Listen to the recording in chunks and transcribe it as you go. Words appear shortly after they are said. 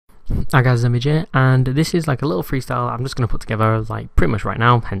Hi guys, it's MVJ, and this is like a little freestyle I'm just going to put together like pretty much right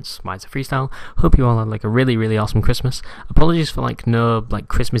now, hence why it's a freestyle. Hope you all had like a really awesome Christmas. Apologies for like no like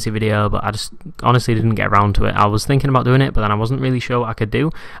Christmassy video, but I just honestly didn't get around to it. I was thinking about doing it, but then I wasn't really sure what I could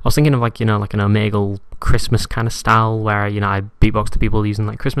do. I was thinking of like, you know, like an Omegle Christmas kind of style where, you know, I beatbox to people using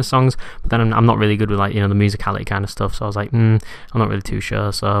like Christmas songs, but then I'm not really good with like, you know, the musicality kind of stuff, so I was like, I'm not really too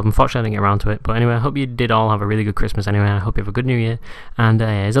sure, so unfortunately I didn't get around to it. But anyway, I hope you did all have a really good Christmas anyway, and I hope you have a good New Year. And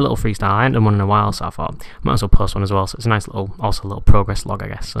yeah, it's a little freestyle. I haven't done one in a while, so I thought I might as well post one as well, so it's a nice little, also a little progress log, I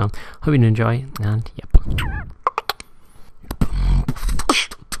guess. So hope you enjoy, and yep.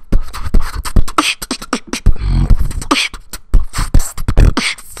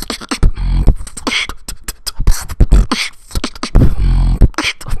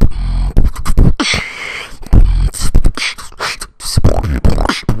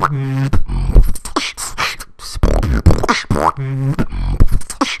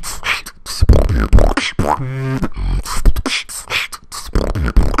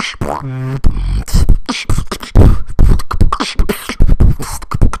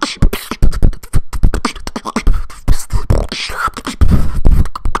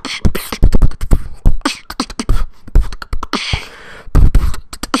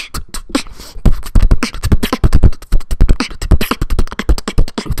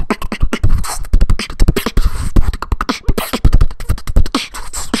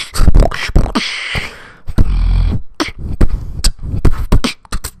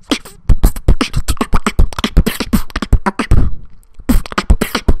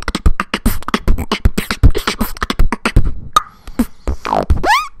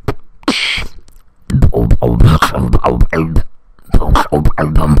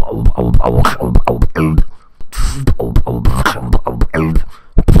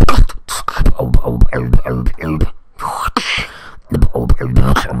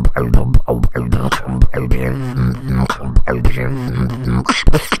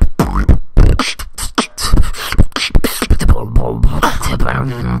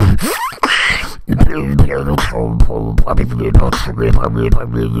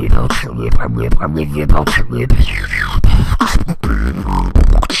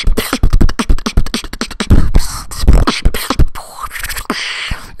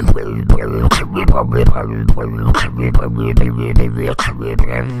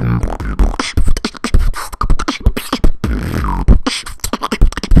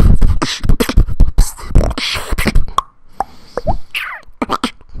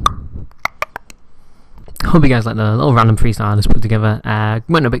 Hope you guys like the little random freestyle I just put together.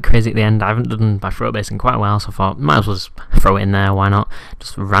 Went a bit crazy at the end. I haven't done my throat bass in quite a while, so I thought might as well just throw it in there, why not?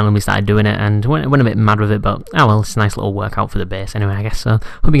 Just randomly started doing it and went a bit mad with it, but oh well, it's a nice little workout for the bass anyway, I guess. So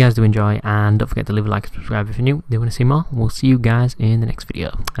hope you guys do enjoy, and don't forget to leave a like and subscribe if you're new. Do you want to see more? We'll see you guys in the next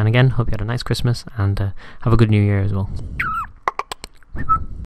video. And again, hope you had a nice Christmas, and have a good New Year as well.